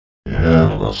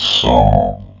have a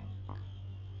song,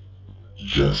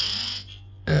 Just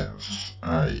As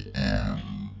I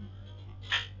Am,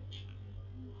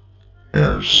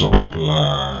 Air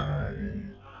Supply.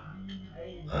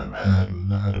 I've had a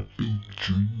lot of big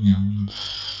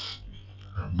dreams.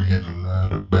 I made a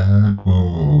lot of bad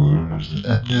moves,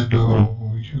 and you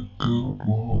could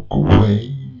walk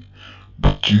away,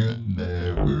 but you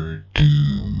never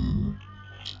do.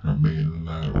 I made a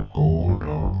lot of gold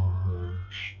hours.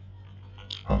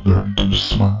 I learned to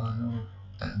smile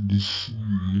and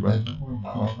deceive. I know I'm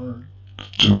hard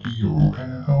to be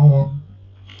around,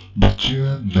 but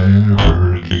you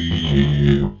never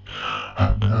leave.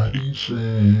 I'm not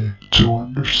easy to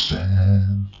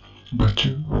understand, but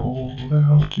you hold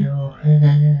out your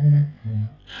hand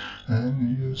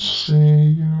and you say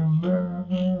you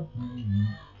love me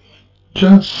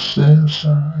just as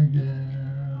I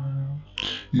am.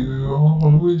 You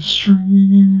always treat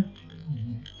me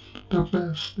the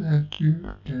best that you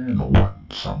can.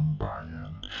 Once I'm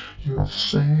buying, you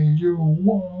say you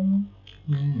want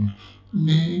me,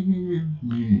 need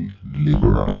me.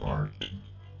 Liberal Party.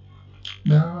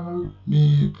 Love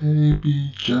me,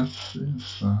 baby, just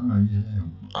as I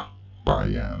am.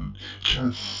 Bayan,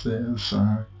 just as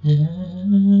I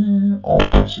am.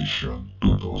 Opposition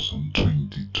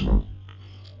 2022.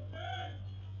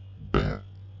 Bet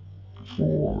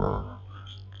for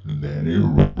Lenny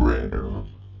Robredo.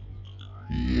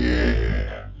 Yeah.